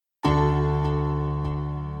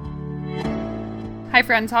Hi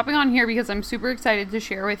friends, hopping on here because I'm super excited to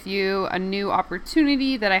share with you a new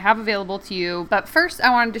opportunity that I have available to you. But first, I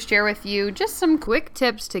wanted to share with you just some quick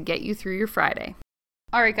tips to get you through your Friday.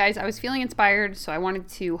 Alright guys, I was feeling inspired, so I wanted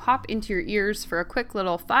to hop into your ears for a quick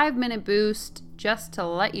little 5-minute boost just to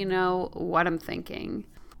let you know what I'm thinking.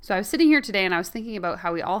 So I was sitting here today and I was thinking about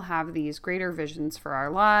how we all have these greater visions for our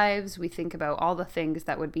lives. We think about all the things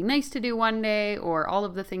that would be nice to do one day or all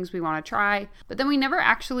of the things we want to try, but then we never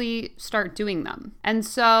actually start doing them. And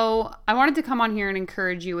so I wanted to come on here and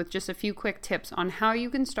encourage you with just a few quick tips on how you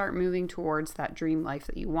can start moving towards that dream life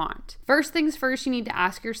that you want. First things first, you need to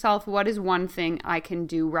ask yourself, what is one thing I can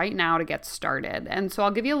do right now to get started? And so I'll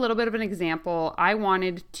give you a little bit of an example. I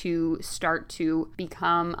wanted to start to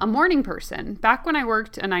become a morning person. Back when I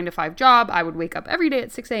worked a 9-to-5 job, I would wake up every day at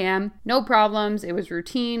 6 a.m. No problems. It was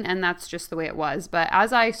routine, and that's just the way it was. But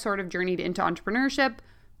as I sort of journeyed into entrepreneurship,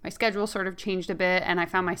 my schedule sort of changed a bit, and I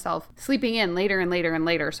found myself sleeping in later and later and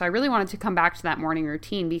later. So I really wanted to come back to that morning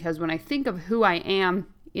routine, because when I think of who I am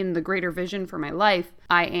in the greater vision for my life,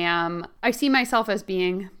 I see myself as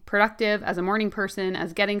being productive, as a morning person,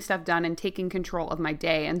 as getting stuff done and taking control of my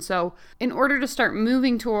day. And so in order to start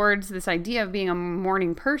moving towards this idea of being a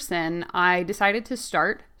morning person, I decided to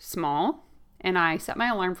start small. And I set my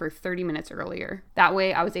alarm for 30 minutes earlier. That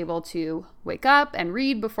way I was able to wake up and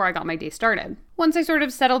read before I got my day started. Once I sort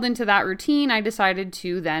of settled into that routine, I decided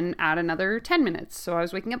to then add another 10 minutes. So I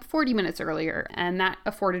was waking up 40 minutes earlier, and that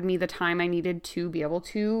afforded me the time I needed to be able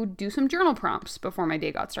to do some journal prompts before my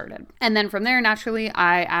day got started. And then from there, naturally,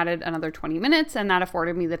 I added another 20 minutes, and that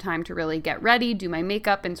afforded me the time to really get ready, do my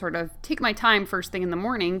makeup, and sort of take my time first thing in the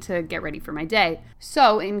morning to get ready for my day.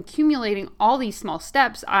 So in accumulating all these small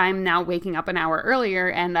steps, I'm now waking up an hour earlier,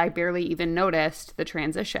 and I barely even noticed the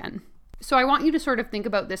transition. So I want you to sort of think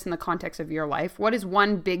about this in the context of your life. What is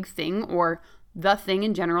one big thing, or the thing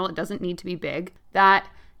in general, it doesn't need to be big, that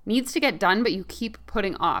needs to get done but you keep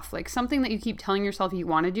putting off? Like something that you keep telling yourself you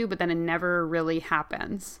want to do but then it never really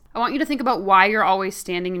happens. I want you to think about why you're always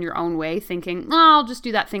standing in your own way, thinking, oh, I'll just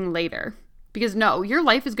do that thing later. Because no, your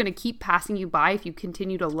life is going to keep passing you by if you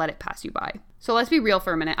continue to let it pass you by. So let's be real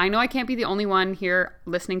for a minute. I know I can't be the only one here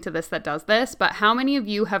listening to this that does this, but how many of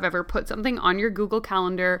you have ever put something on your Google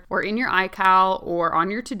Calendar or in your iCal or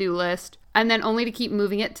on your to-do list, and then only to keep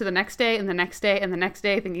moving it to the next day and the next day and the next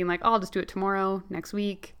day, thinking like, oh, I'll just do it tomorrow, next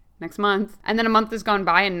week, next month, and then a month has gone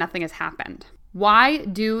by and nothing has happened? Why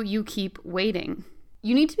do you keep waiting?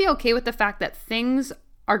 You need to be okay with the fact that things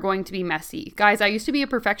are going to be messy. Guys, I used to be a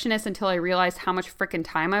perfectionist until I realized how much freaking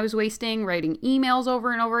time I was wasting writing emails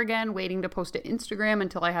over and over again, waiting to post to Instagram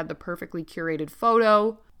until I had the perfectly curated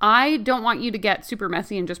photo. I don't want you to get super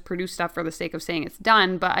messy and just produce stuff for the sake of saying it's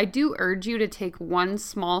done, but I do urge you to take one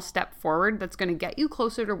small step forward that's going to get you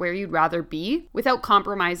closer to where you'd rather be without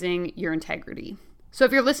compromising your integrity. So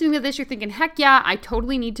if you're listening to this, you're thinking, heck yeah, I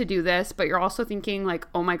totally need to do this, but you're also thinking like,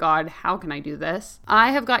 oh my God, how can I do this?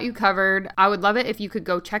 I have got you covered. I would love it if you could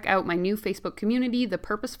go check out my new Facebook community, The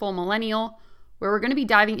Purposeful Millennial, where we're going to be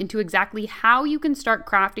diving into exactly how you can start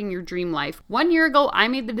crafting your dream life. 1 year ago, I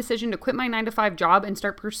made the decision to quit my 9-to-5 job and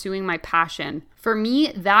start pursuing my passion. For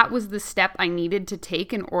me, that was the step I needed to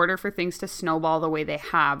take in order for things to snowball the way they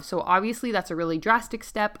have. So obviously that's a really drastic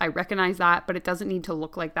step. I recognize that, but it doesn't need to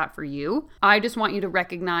look like that for you. I just want you to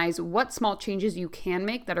recognize what small changes you can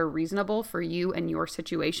make that are reasonable for you and your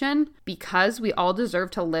situation, because we all deserve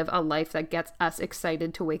to live a life that gets us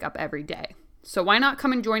excited to wake up every day. So why not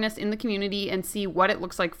come and join us in the community and see what it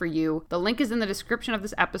looks like for you? The link is in the description of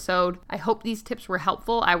this episode. I hope these tips were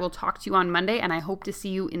helpful. I will talk to you on Monday, and I hope to see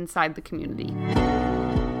you inside the community.